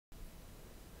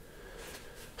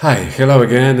Hi, hello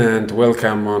again and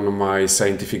welcome on my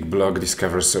scientific blog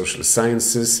Discover Social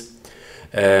Sciences.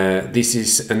 This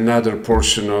is another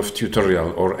portion of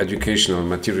tutorial or educational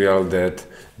material that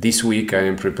this week I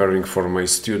am preparing for my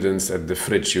students at the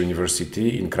Fridge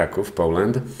University in Kraków,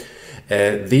 Poland.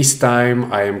 This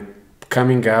time I am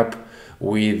coming up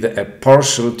with a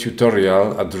partial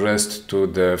tutorial addressed to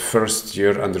the first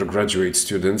year undergraduate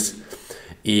students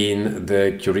in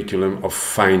the curriculum of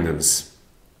finance.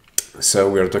 So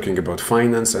we are talking about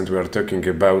finance and we are talking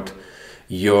about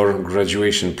your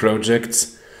graduation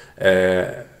projects,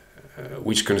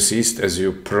 which consist, as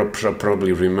you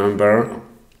probably remember,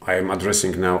 I am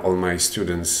addressing now all my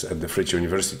students at the Fridge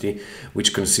University,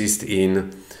 which consist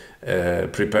in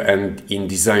in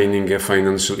designing a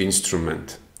financial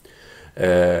instrument.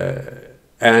 As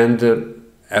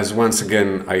once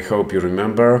again, I hope you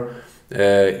remember,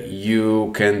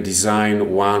 you can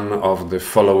design one of the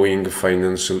following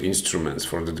financial instruments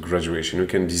for the graduation. You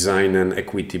can design an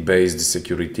equity-based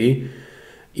security.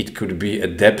 It could be a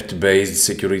debt-based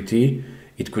security.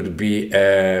 It could be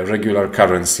a regular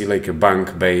currency, like a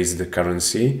bank-based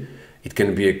currency. It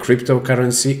can be a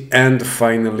cryptocurrency. And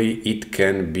finally, it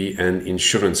can be an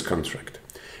insurance contract.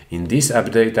 In this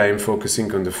update, I am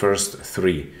focusing on the first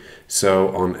three.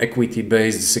 So on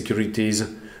equity-based securities,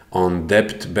 on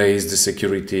debt-based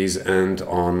securities, and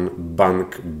on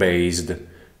bank-based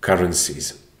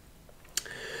currencies.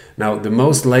 Now, the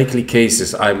most likely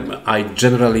cases, I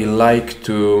generally like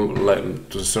to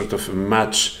sort of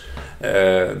match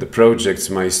the projects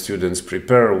my students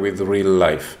prepare with real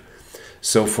life.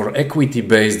 So for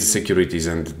equity-based securities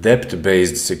and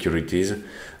debt-based securities,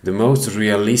 the most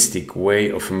realistic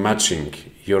way of matching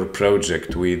your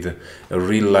project with a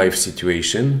real-life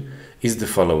situation is the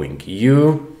following.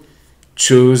 You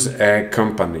choose a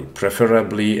company,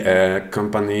 preferably a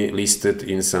company listed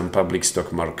in some public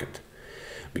stock market,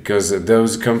 because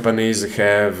those companies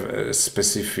have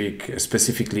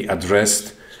specifically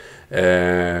addressed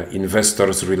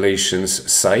investors' relations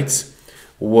sites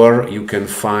where you can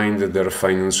find their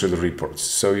financial reports.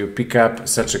 So you pick up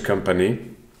such a company,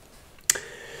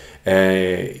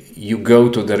 you go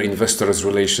to their investors'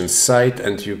 relations site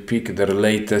and you pick their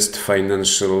latest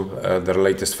financial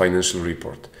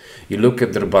report. You look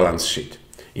at their balance sheet.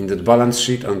 In that balance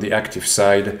sheet, on the active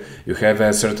side, you have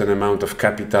a certain amount of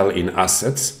capital in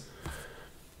assets,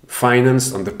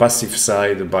 financed on the passive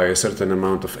side by a certain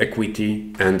amount of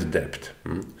equity and debt.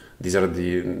 These are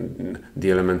the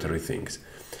elementary things.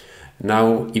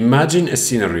 Now, imagine a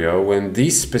scenario when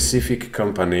this specific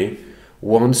company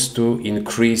wants to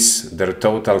increase their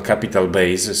total capital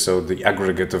base, so the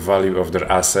aggregate value of their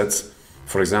assets,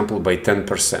 for example, by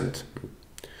 10%.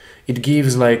 It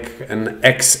gives like an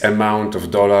X amount of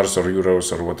dollars or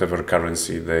euros or whatever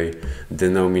currency they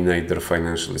denominate their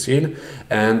financials in,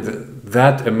 and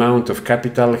that amount of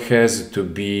capital has to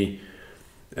be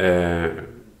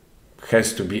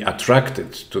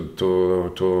attracted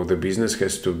to the business,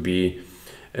 has to be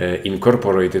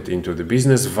incorporated into the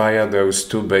business via those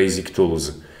two basic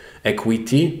tools,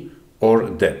 equity or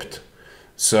debt.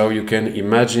 So you can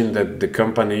imagine that the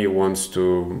company wants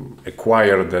to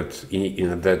acquire that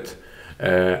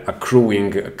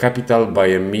accruing capital by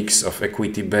a mix of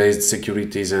equity-based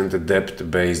securities and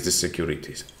debt-based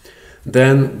securities.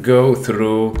 Then go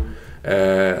through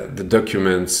the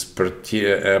documents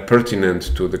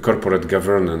pertinent to the corporate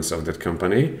governance of that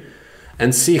company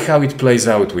and see how it plays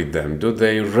out with them. Do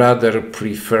they rather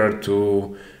prefer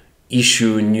to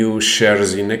issue new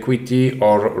shares in equity,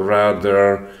 or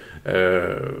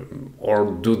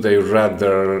do they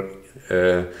rather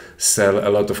sell a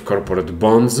lot of corporate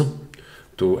bonds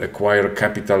to acquire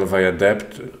capital via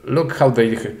debt? Look how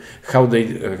they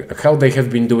have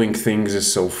been doing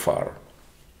things so far.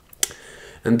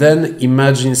 And then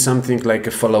imagine something like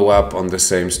a follow-up on the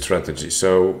same strategy.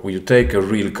 So you take a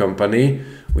real company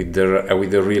with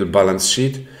a real balance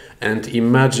sheet and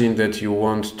imagine that you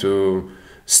want to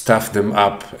stuff them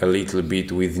up a little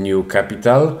bit with new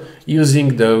capital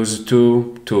using those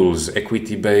two tools,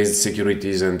 equity-based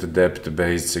securities and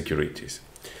debt-based securities.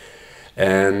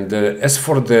 And as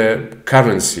for the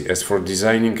currency, as for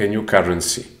designing a new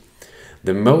currency,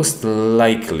 the most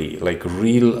likely, like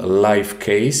real-life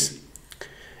case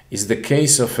is the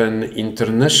case of an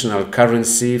international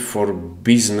currency for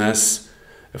business,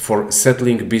 for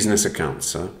settling business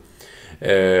accounts.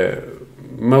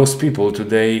 Most people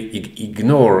today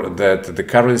ignore that the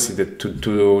currency that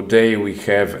today we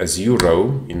have as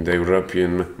euro in the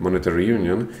European Monetary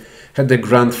Union had a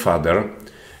grandfather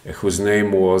whose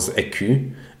name was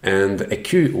ECU, and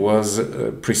ECU was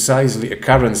precisely a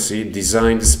currency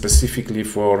designed specifically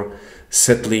for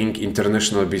settling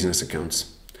international business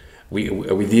accounts.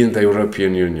 within the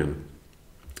European Union.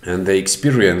 And the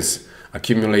experience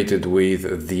accumulated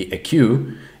with the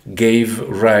ECU gave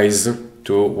rise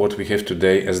to what we have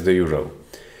today as the euro.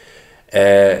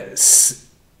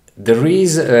 There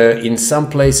is, in some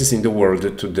places in the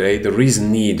world today, there is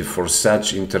need for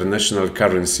such international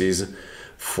currencies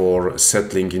for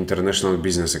settling international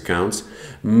business accounts,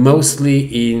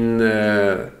 mostly in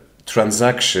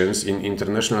transactions, in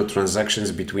international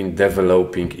transactions between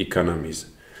developing economies.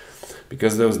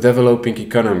 Because those developing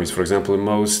economies, for example,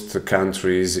 most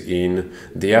countries in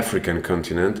the African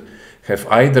continent, have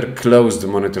either closed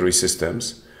monetary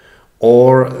systems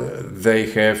or they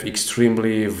have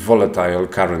extremely volatile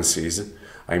currencies.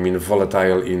 I mean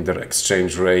volatile in their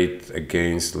exchange rate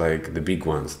against like the big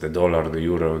ones, the dollar, the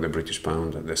euro, the British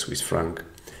pound, the Swiss franc.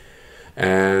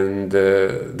 And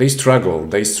they struggle,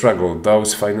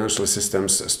 those financial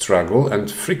systems struggle, and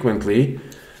frequently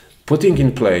putting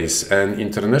in place an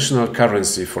international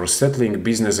currency for settling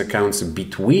business accounts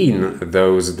between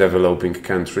those developing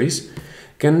countries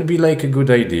can be like a good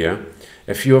idea.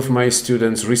 A few of my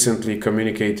students recently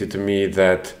communicated to me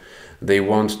that they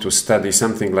want to study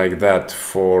something like that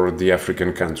for the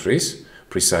African countries,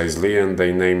 precisely, and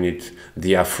they named it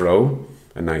the Afro,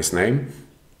 a nice name.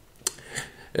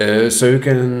 So you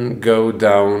can go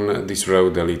down this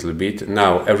road a little bit.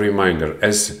 Now, a reminder,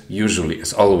 as usually,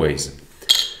 as always,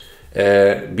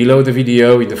 below the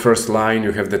video, in the first line,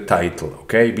 you have the title,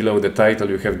 okay? Below the title,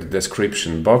 you have the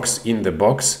description box. In the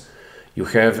box, you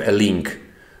have a link,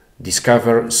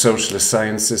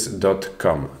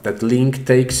 discoversocialsciences.com. That link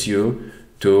takes you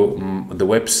to the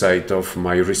website of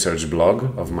my research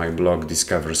blog, of my blog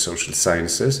Discover Social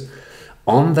Sciences.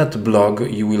 On that blog,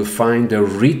 you will find a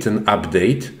written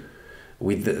update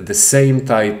with the same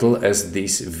title as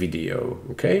this video,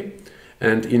 okay?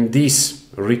 And in this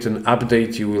written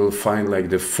update, you will find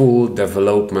like the full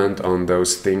development on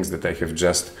those things that I have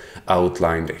just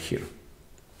outlined here.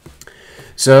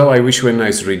 So I wish you a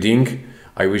nice reading.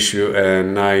 I wish you a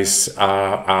nice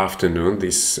afternoon,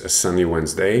 this sunny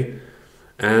Wednesday.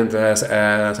 And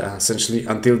essentially,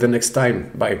 until the next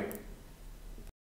time, bye.